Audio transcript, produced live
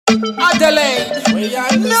Adelaide, we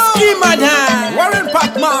are no Ski Madam, Warren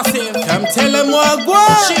Park Massive. Come tell them what go.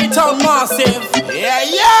 She-Town Massive.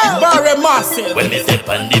 Yeah. Barry Massive. When we step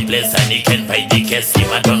on the place and he can buy the case, he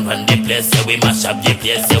might don't run the place. Yeah, we mash up the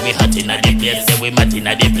place. Yeah, we hot in the place. Yeah, we mad in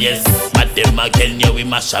the place. Mad them again. Yeah, we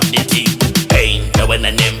mash up the team. Pain, the one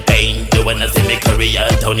and name pain. The one that see me career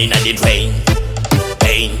down in the drain.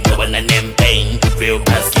 Pain, the one and name pain. Real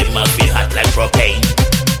basket must be hot like propane.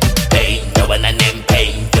 Pain, the one and name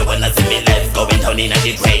pain. The one that see me life going down in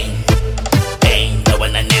the drain. Pain, the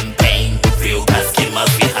one and name pain. Real basket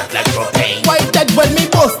must be hot like propane. Why dead when me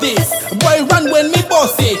boss this? Boy run when me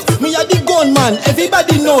boss it. Me a the gun man,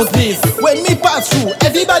 everybody knows this. When me pass through,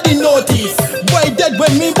 everybody notice. Boy dead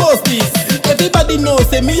when me boss this. Everybody knows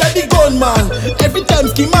say me a the gun man. Every time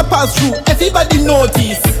schema pass through, everybody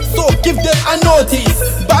notice. So give them a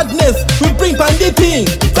notice. Badness we bring pan the thing.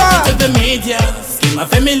 To the media, schema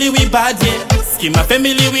family we bad yeah. Schema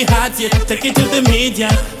family we hot yeah. Take it to the media.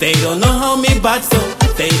 They don't know how me bad so.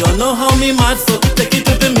 They don't know how me mad so. Take it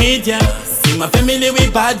to the media. Schema family we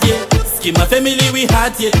bad yeah. Schema family we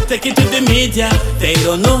hot yeah. Take it to the media. They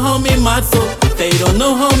don't know how me mad so. They don't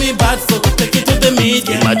know how me bad so. Take it to the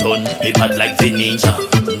media. Schema done, me bad like the ninja.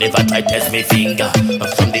 Never try test me finger.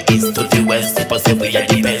 From the east to the west, people say we are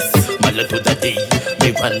the best. Malody to the D, we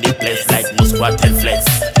run the place like Muskrat and Flex.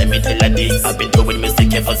 Let me tell you this, I've been doing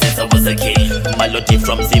music ever since I was a kid. Malody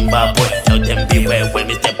from Zimbabwe, tell them beware when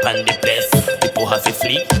we step on the place. People have to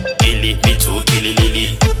flee, kill it, me too, kill it,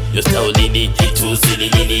 lily. You stole lily, he too silly,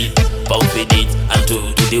 lily. Bounce with it and do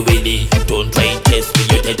the willy. Don't try test me,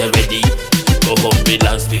 you dead already. Go home,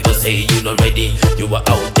 relax, people say you not ready. You are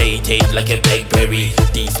outdated like a blackberry.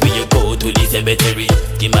 This way you go to the cemetery.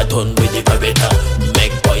 Give my done with the beretta.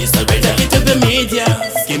 Make boys surrender. Take it to the media.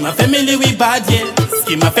 Schema family we bad yeah.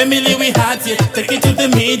 Schema family we hot yeah. Take it to the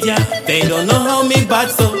media. They don't know how me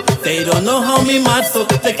bad so. They don't know how me mad so.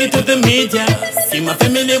 Take it to the media. Schema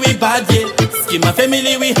family we bad yeah. Schema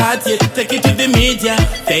family we hot yeah. Take it to the media.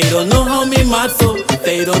 They don't know how me mad so.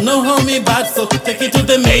 They don't know how me bad so. Take it to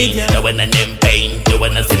the media. The one and name pain. The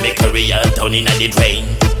one that see me career down in the drain.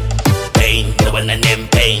 Pain, the one and name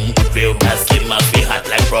pain. Real basket must be hot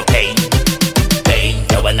like propane. Pain,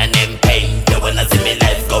 the one and name pain. The one that see me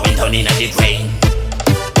life going down in the drain.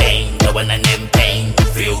 Pain, the one and name pain.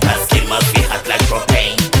 Real basket must be hot like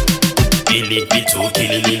propane. Kill it, me too,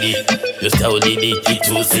 kill it, lily. You stole lily, he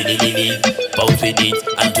too silly, lily. Bounce with it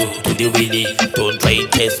and do the willy. Don't try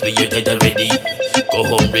test me, you dead already. Go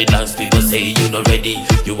home, relax, people say you not ready.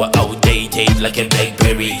 You are outdated like a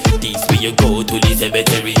blackberry. This way you go to the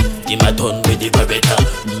cemetery. Give my done with the beretta.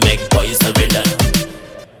 Make boys surrender.